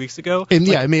just a few weeks ago. And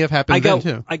like, yeah, it may have happened then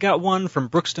too. I got one from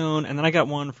Brookstone, and then I got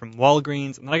one from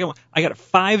Walgreens, and then I got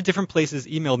 5 different places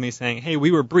emailed me saying, hey, we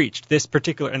were breached, this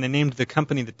particular, and they named the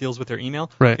company that deals with their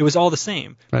email. Right. It was all the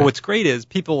same. Right. But what's great is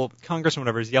Congress or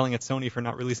whatever is yelling at Sony for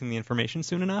not releasing the information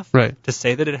soon enough Right. to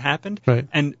say that it happened. Right.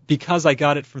 And because I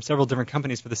got it from several different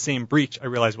companies for the same breach, I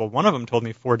realized, well, one of them told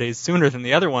me 4 days sooner than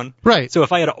the other one. Right. So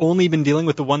if I had only been dealing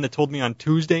with the one that told me on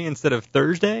Tuesday instead of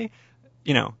Thursday,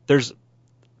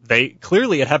 they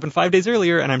clearly it happened 5 days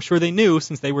earlier, and I'm sure they knew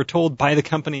since they were told by the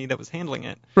company that was handling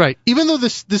it. Right. Even though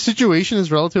this situation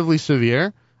is relatively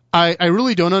severe, I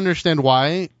really don't understand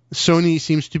why Sony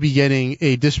seems to be getting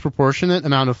a disproportionate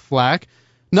amount of flack,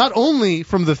 not only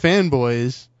from the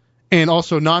fanboys and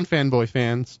also non-fanboy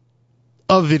fans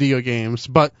of video games,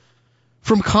 but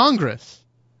from Congress.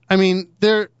 I mean,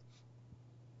 they're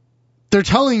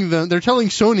telling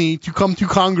Sony to come to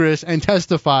Congress and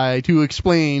testify to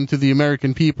explain to the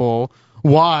American people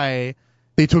why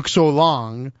they took so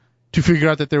long to figure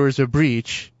out that there was a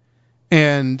breach.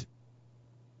 And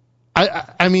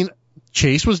I mean,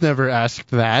 Chase was never asked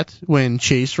that when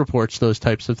Chase reports those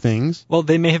types of things. Well,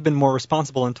 they may have been more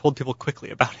responsible and told people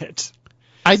quickly about it.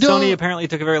 Sony apparently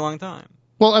took a very long time.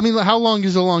 Well, I mean, how long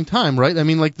is a long time, right? I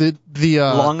mean, like the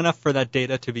long enough for that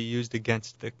data to be used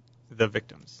against the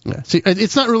victims. Yeah. See,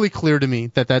 it's not really clear to me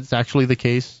that that's actually the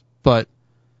case, but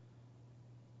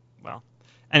well,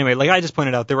 anyway, like I just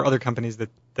pointed out, there were other companies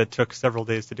that took several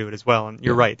days to do it as well, and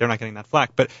you're right, they're not getting that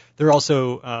flack, but they're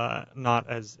also not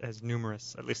as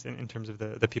numerous, at least in terms of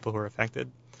the people who are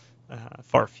affected,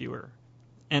 far fewer.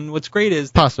 And what's great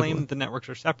is they claim the networks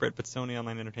are separate, but Sony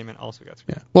Online Entertainment also got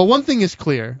screwed. Yeah. Well, one thing is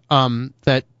clear,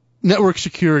 that network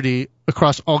security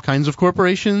across all kinds of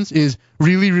corporations is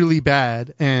really, really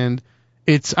bad, and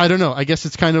it's, I don't know, I guess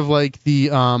it's kind of like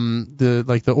the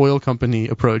oil company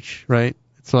approach, right?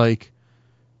 It's like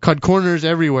cut corners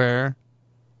everywhere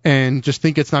and just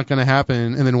think it's not going to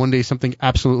happen, and then one day something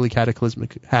absolutely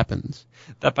cataclysmic happens.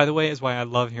 That, by the way, is why I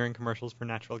love hearing commercials for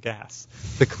natural gas.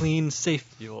 The clean, safe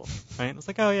fuel, right? It's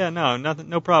like, oh yeah,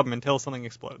 no problem until something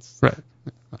explodes. Right.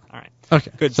 All right.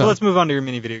 Okay. Good. So let's move on to your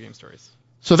mini video game stories.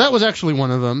 So that was actually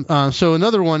one of them. So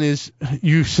another one is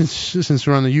since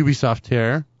we're on the Ubisoft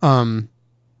tear.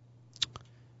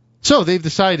 So they've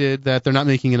decided that they're not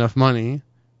making enough money,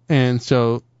 and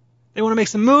so they want to make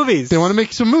some movies. They want to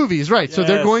make some movies, right? Yes. So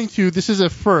they're going to. This is a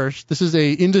first. This is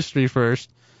a industry first.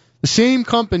 The same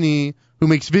company who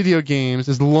makes video games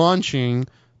is launching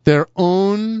their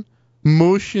own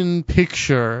motion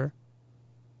picture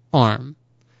arm.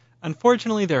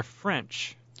 Unfortunately, they're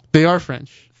French. They are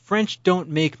French. French don't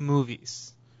make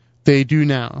movies. They do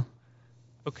now.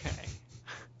 Okay.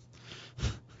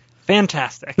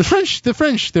 Fantastic. The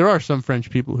French, there are some French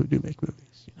people who do make movies.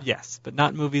 Yes, but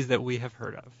not movies that we have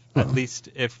heard of. At least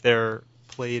if they're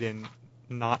played in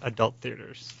not adult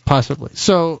theaters. Possibly.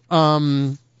 So,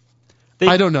 I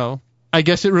don't know. I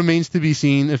guess it remains to be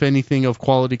seen if anything of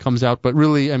quality comes out, but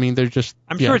really, I mean, they're just...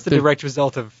 I'm sure it's the direct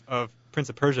result of Prince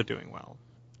of Persia doing well.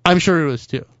 I'm sure it was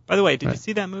too. By the way, did Right. you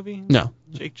see that movie? No.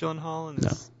 Jake Gyllenhaal and No.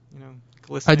 his,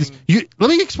 glistening. Let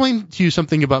me explain to you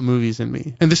something about movies and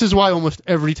me. And this is why almost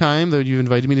every time that you've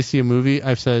invited me to see a movie,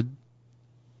 I've said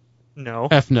No.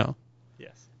 F no.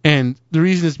 Yes. And the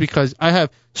reason is because I have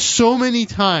so many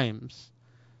times,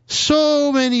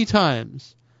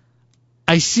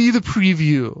 I see the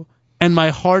preview and my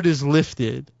heart is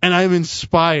lifted and I'm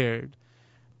inspired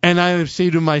and I say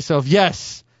to myself,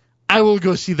 yes, I will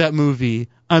go see that movie.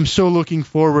 I'm so looking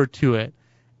forward to it.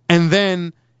 And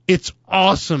then it's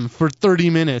awesome for 30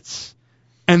 minutes.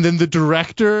 And then the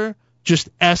director just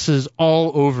S's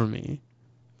all over me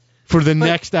for the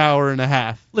next hour and a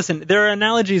half. Listen, there are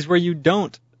analogies where you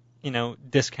don't,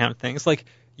 discount things. Like,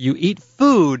 you eat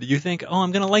food, you think, oh,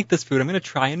 I'm going to like this food. I'm going to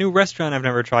try a new restaurant I've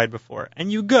never tried before.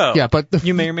 And you go. Yeah, but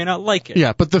you may or may not like it.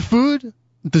 Yeah, but the food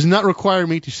does not require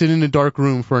me to sit in a dark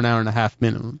room for an hour and a half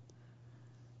minimum.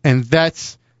 And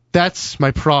that's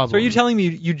my problem. So are you telling me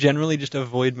you generally just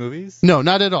avoid movies? No,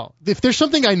 not at all. If there's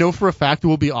something I know for a fact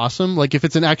will be awesome, like if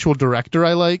it's an actual director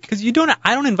I like. Because I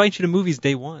don't invite you to movies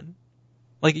day one.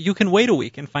 Like, you can wait a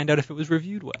week and find out if it was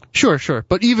reviewed well. Sure.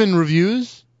 But even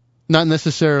reviews, not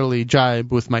necessarily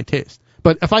jibe with my taste.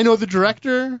 But if I know the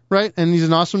director, right, and he's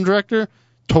an awesome director,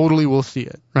 totally will see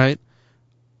it, right?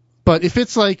 But if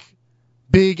it's like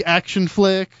big action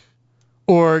flick,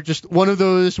 or just one of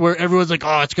those where everyone's like,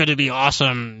 oh, it's going to be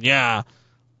awesome, yeah,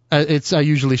 I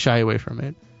usually shy away from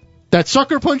it. That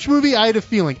Sucker Punch movie, I had a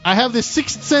feeling. I have this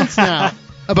sixth sense now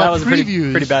about that was previews.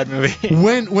 a pretty bad movie.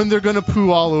 when they're going to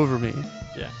poo all over me.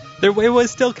 Yeah. It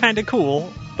was still kind of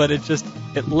cool, but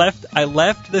I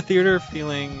left the theater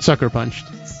feeling Sucker punched.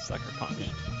 Sucker punched.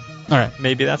 All right.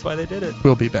 Maybe that's why they did it.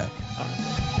 We'll be back.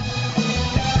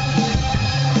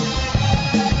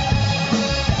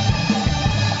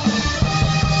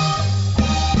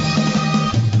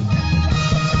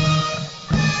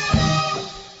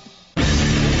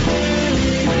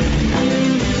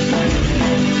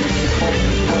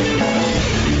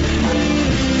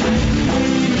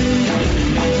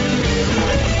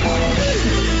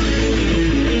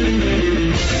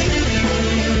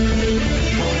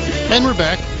 And we're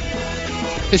back.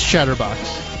 It's Chatterbox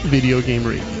Video Game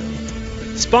Radio.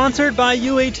 Sponsored by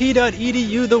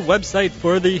UAT.edu, the website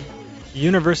for the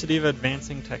University of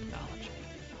Advancing Technology.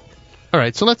 All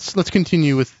right, so let's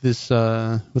continue with this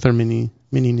with our mini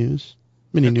news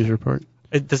report.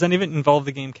 Does that even involve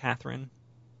the game Catherine?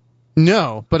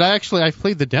 No, but I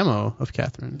played the demo of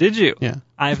Catherine. Did you? Yeah.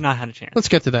 I have not had a chance. Let's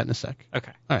get to that in a sec.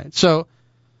 Okay. All right, so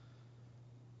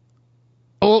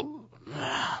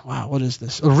wow, what is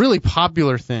this? A really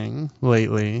popular thing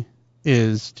lately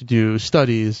is to do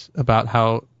studies about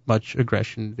how much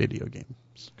aggression video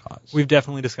games cause. We've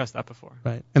definitely discussed that before.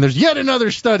 Right. And there's yet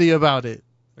another study about it.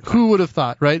 Okay. Who would have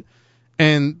thought, right?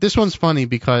 And this one's funny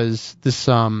because these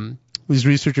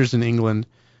researchers in England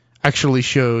actually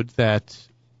showed that,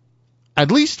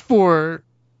 at least for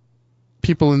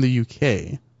people in the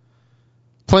UK,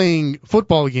 playing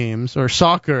football games, or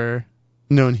soccer,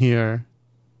 known here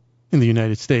in the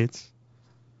United States,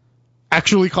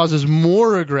 actually causes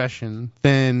more aggression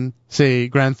than, say,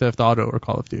 Grand Theft Auto or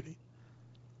Call of Duty.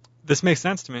 This makes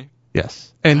sense to me.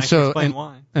 Yes. And I can explain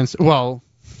why. And so, well,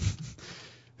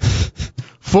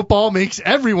 football makes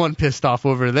everyone pissed off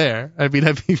over there. I mean,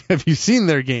 have you seen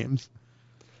their games?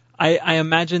 I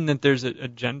imagine that there's a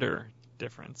gender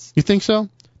difference. You think so?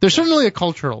 There's certainly a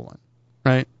cultural one,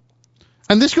 right?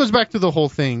 And this goes back to the whole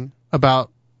thing about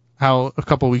how a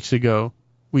couple weeks ago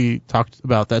we talked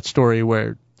about that story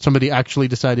where somebody actually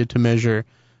decided to measure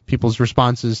people's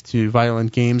responses to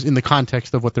violent games in the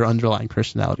context of what their underlying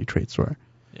personality traits were.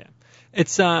 Yeah.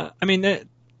 It's, so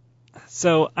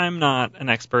I'm not an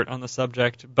expert on the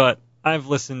subject, but I've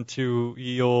listened to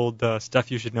the old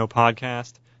Stuff You Should Know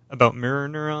podcast about mirror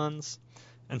neurons.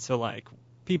 And so, like,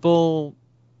 people,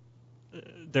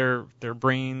 their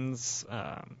brains,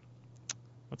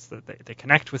 they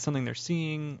connect with something they're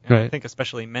seeing. And right. I think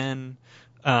especially men.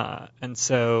 And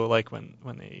so, like, when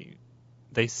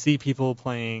they see people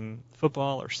playing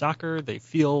football or soccer, they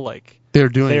feel like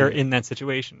they're in that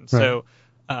situation. Right.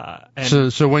 So,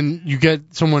 so when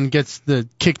someone gets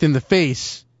kicked in the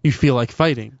face, you feel like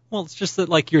fighting. Well, it's just that,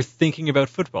 like, you're thinking about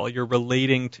football. You're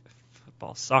relating to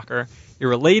football, soccer. You're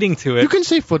relating to it. You can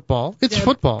say football. It's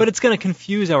football. But it's going to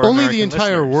confuse our Only American the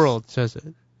entire listeners. world says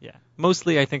it. Yeah.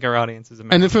 Mostly, I think our audience is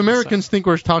American. And if Americans think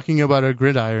we're talking about a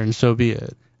gridiron, so be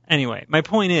it. Anyway, my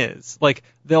point is, like,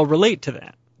 they'll relate to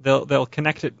that. They'll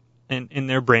connect it in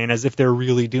their brain as if they're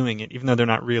really doing it, even though they're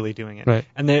not really doing it. Right.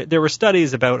 And there were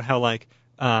studies about how, like,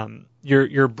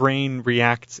 your brain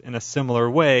reacts in a similar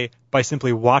way by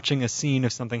simply watching a scene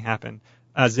of something happen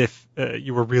as if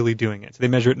you were really doing it. So they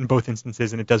measure it in both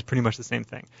instances, and it does pretty much the same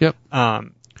thing. Yep.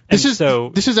 This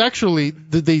is actually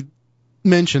they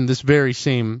mentioned this very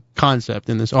same concept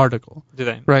in this article. Do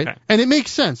they? Right. Okay. And it makes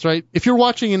sense, right? If you're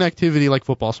watching an activity like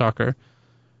football, soccer,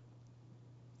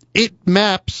 it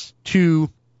maps to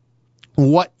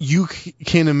what you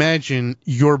can imagine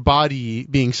your body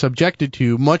being subjected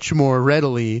to much more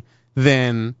readily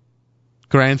than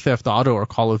Grand Theft Auto or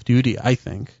Call of Duty, I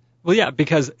think. Well, yeah,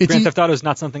 because Grand Theft Auto is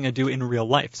not something I do in real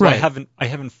life, so right. I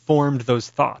haven't formed those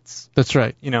thoughts. That's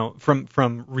right.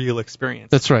 From real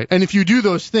experience. That's right. And if you do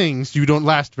those things, you don't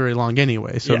last very long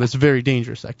anyway. So that's a very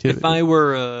dangerous activity. If I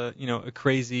were a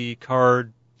crazy car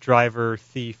driver,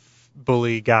 thief,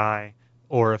 bully guy,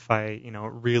 or if I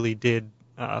really did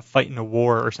fight in a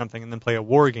war or something and then play a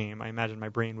war game, I imagine my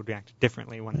brain would react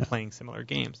differently when playing similar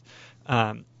games.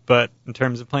 But in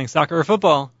terms of playing soccer or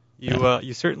football,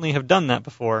 you certainly have done that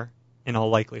before, in all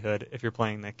likelihood, if you're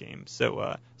playing that game.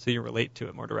 So you relate to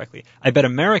it more directly. I bet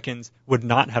Americans would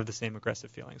not have the same aggressive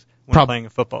feelings when playing a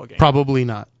football game. Probably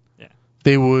not. Yeah.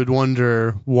 They would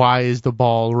wonder, why is the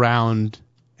ball round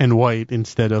and white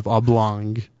instead of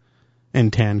oblong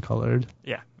and tan colored?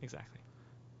 Yeah, exactly.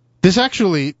 These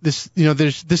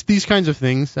kinds of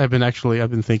things I've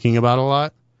been thinking about a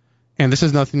lot, and this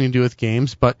has nothing to do with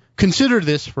games, but consider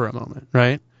this for a moment,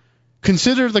 right?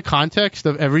 Consider the context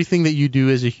of everything that you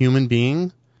do as a human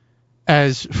being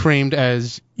as framed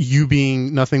as you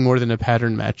being nothing more than a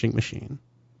pattern matching machine.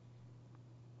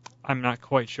 I'm not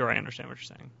quite sure I understand what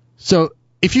you're saying. So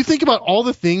if you think about all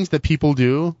the things that people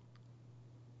do.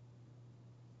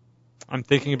 I'm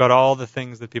thinking about all the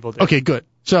things that people do. Okay, good.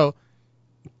 So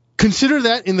consider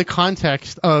that in the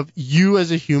context of you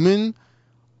as a human.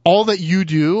 All that you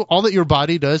do, all that your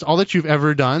body does, all that you've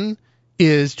ever done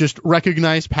is just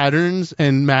recognize patterns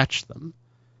and match them.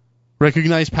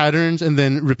 Recognize patterns and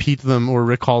then repeat them or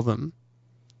recall them.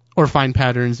 Or find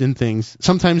patterns in things.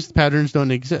 Sometimes patterns don't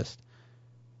exist.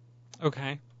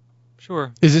 Okay.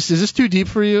 Sure. Is this too deep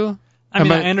for you? I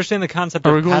understand the concept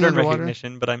of pattern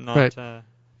recognition, but I'm not... Right.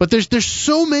 But there's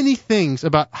so many things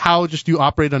about how just you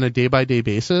operate on a day-by-day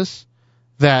basis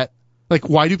that, like,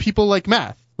 why do people like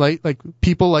math? Like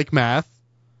people like math,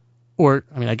 or,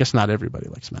 I guess not everybody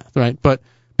likes math, right? But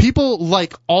people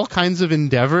like all kinds of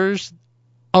endeavors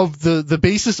of the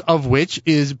basis of which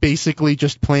is basically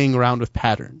just playing around with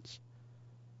patterns.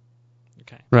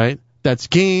 Okay. Right? That's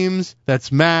games,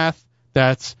 that's math,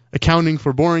 that's accounting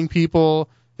for boring people,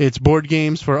 it's board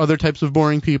games for other types of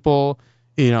boring people,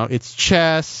 it's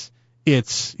chess,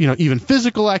 it's, even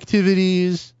physical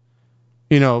activities,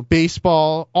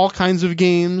 baseball, all kinds of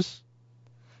games.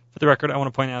 For the record, I want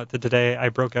to point out that today I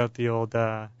broke out the old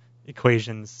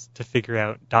equations to figure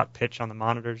out dot pitch on the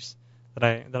monitors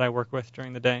that I work with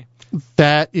during the day.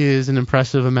 That is an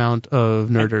impressive amount of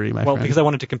nerdery, my friend. Well, because I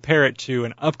wanted to compare it to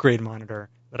an upgrade monitor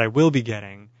that I will be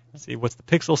getting. See what's the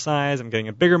pixel size. I'm getting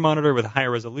a bigger monitor with a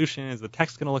higher resolution. Is the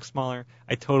text going to look smaller?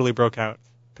 I totally broke out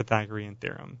Pythagorean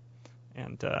theorem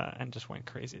and just went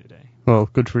crazy today. Well,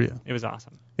 good for you. It was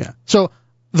awesome. Yeah. So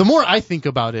the more I think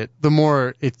about it, the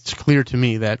more it's clear to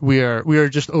me that we are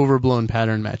just overblown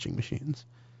pattern matching machines.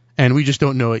 And we just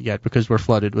don't know it yet because we're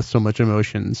flooded with so much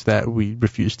emotions that we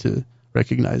refuse to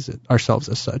recognize it ourselves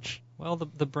as such. Well,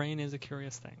 the brain is a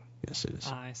curious thing. Yes, it is.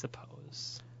 I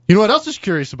suppose. You know what else is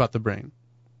curious about the brain?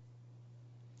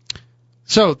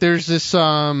 So there's this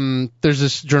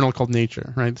journal called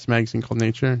Nature, right? This magazine called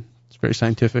Nature. It's very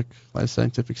scientific. A lot of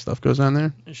scientific stuff goes on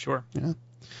there. Sure. Yeah.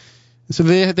 So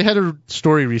they had a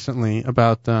story recently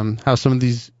about how some of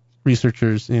these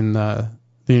researchers in the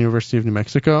University of New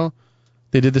Mexico,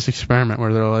 they did this experiment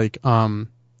where they're like,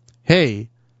 hey,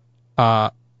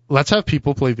 let's have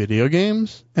people play video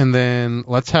games, and then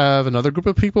let's have another group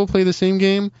of people play the same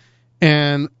game,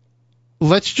 and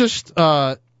let's just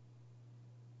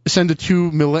send a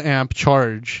 2 milliamp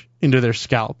charge into their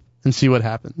scalp and see what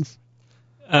happens.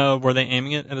 Were they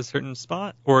aiming it at a certain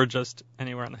spot or just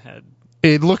anywhere on the head?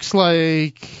 It looks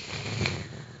like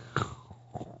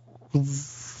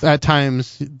at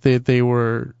times they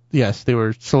were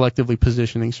selectively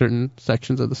positioning certain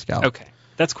sections of the scalp. Okay,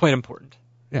 that's quite important.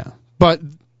 Yeah, but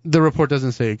the report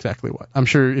doesn't say exactly what. I'm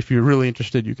sure if you're really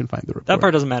interested, you can find the report. That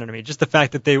part doesn't matter to me. Just the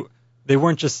fact that they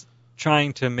weren't just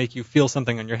trying to make you feel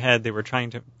something on your head. They were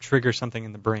trying to trigger something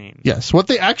in the brain. Yes, what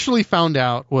they actually found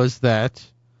out was that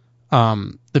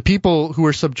the people who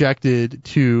were subjected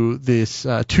to this 2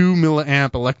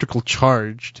 milliamp electrical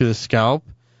charge to the scalp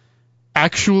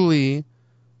actually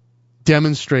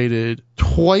demonstrated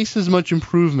twice as much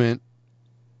improvement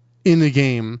in the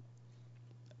game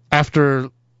after,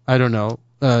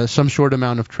 some short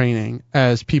amount of training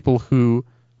as people who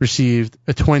received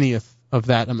a 20th of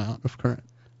that amount of current.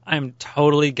 I'm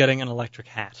totally getting an electric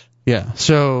hat. Yeah,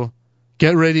 so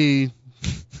get ready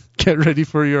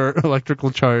for your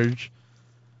electrical charge.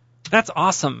 That's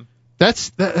awesome.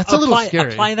 That's a little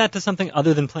scary. Apply that to something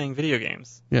other than playing video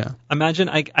games. Yeah. Imagine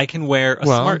I can wear a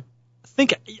smart...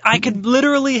 I could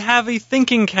literally have a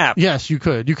thinking cap. Yes, you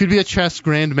could. You could be a chess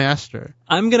grandmaster.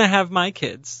 I'm going to have my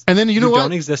kids and then you know who what?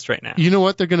 Don't exist right now. You know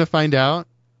what they're going to find out?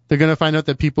 They're going to find out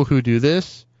that people who do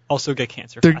this... also get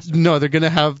cancer faster. No, they're going to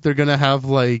have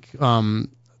like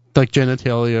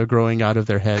genitalia growing out of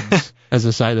their heads as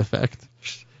a side effect.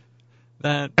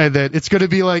 And then it's going to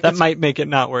be like... That might make it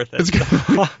not worth it. It's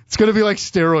going to be like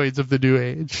steroids of the new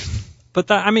age. But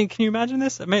can you imagine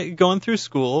this? Going through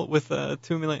school with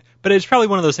 2 million... But it's probably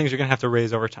one of those things you're going to have to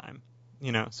raise over time.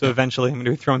 So eventually I'm going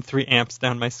to be throwing 3 amps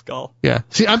down my skull. Yeah.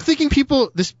 See, I'm thinking people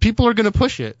are going to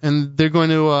push it, and they're going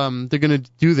to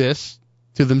do this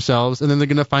to themselves, and then they're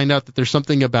going to find out that there's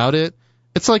something about it.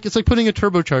 It's like putting a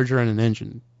turbocharger on an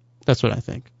engine. That's what I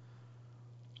think.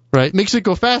 Right? Makes it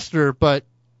go faster, but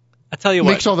I tell you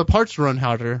what, makes all the parts run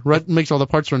harder. Makes all the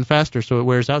parts run faster, so it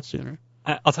wears out sooner.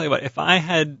 I'll tell you what. If I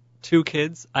had 2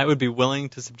 kids, I would be willing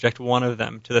to subject one of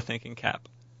them to the thinking cap.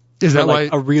 Is that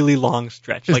like why? A really long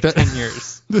stretch, like 10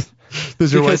 years.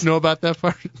 Does your wife know about that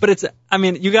part? But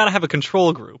you got to have a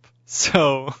control group.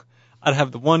 So I'd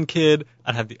have the one kid,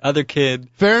 I'd have the other kid.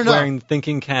 Fair enough. Wearing the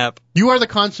thinking cap. You are the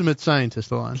consummate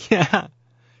scientist, Alon. Yeah.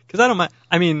 Because I don't mind.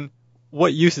 I mean,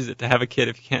 what use is it to have a kid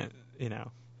if you can't,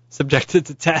 subject it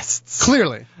to tests?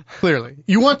 Clearly.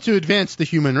 You want to advance the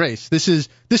human race. This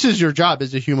is your job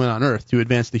as a human on Earth, to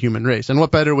advance the human race. And what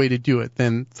better way to do it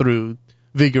than through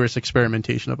vigorous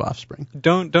experimentation of offspring?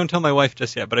 Don't tell my wife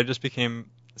just yet, but I just became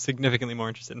significantly more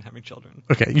interested in having children.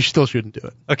 Okay, you still shouldn't do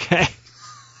it. Okay.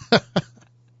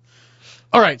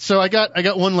 All right, so I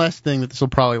got one last thing that this will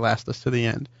probably last us to the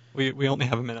end. We only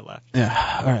have a minute left.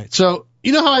 Yeah. All right. So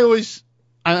you know how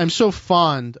I'm so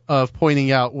fond of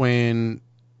pointing out when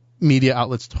media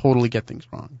outlets totally get things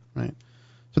wrong, right?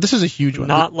 So this is a huge one.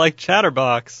 Not like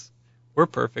Chatterbox. We're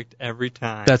perfect every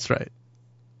time. That's right.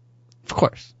 Of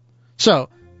course. So,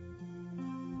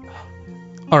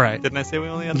 all right. Didn't I say we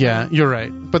only had? Yeah, you're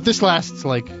right. But this lasts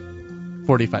like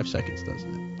 45 seconds,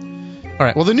 doesn't it? All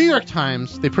right. Well, the New York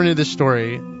Times, they printed this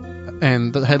story,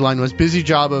 and the headline was "Busy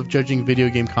Job of Judging Video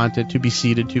Game Content to be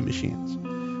Ceded to Machines."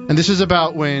 And this is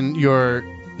about when you're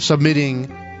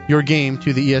submitting your game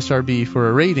to the ESRB for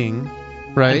a rating,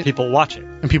 right? And people watch it.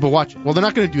 Well, they're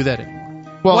not going to do that anymore.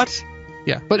 Well, what?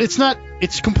 Yeah, but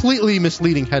it's completely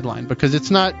misleading headline because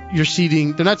they're not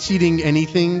ceding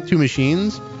anything to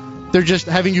machines. They're just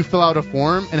having you fill out a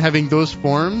form and having those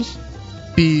forms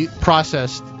be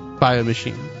processed by a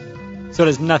machine. So it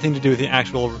has nothing to do with the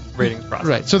actual ratings process.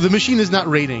 Right. So the machine is not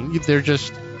rating. They're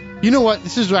just, you know what?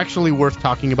 This is actually worth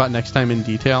talking about next time in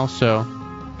detail. So.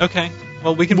 Okay.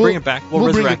 Well, we can bring it back.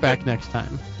 We'll bring it back next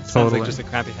time. Sounds like just a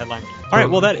crappy headline. All right,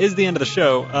 well, that is the end of the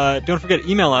show. Don't forget,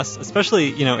 email us, especially,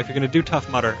 if you're going to do Tough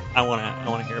Mudder. I want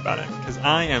to hear about it, because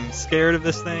I am scared of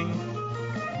this thing.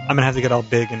 I'm going to have to get all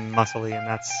big and muscly,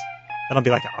 and that'll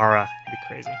be like an aura. It'll be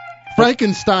crazy.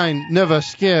 Frankenstein never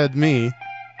scared me.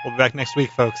 We'll be back next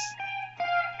week, folks.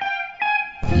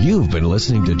 You've been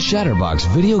listening to Chatterbox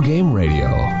Video Game Radio.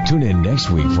 Tune in next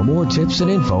week for more tips and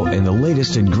info and the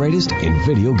latest and greatest in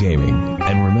video gaming.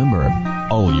 And remember,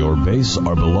 all your base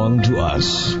are belong to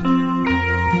us.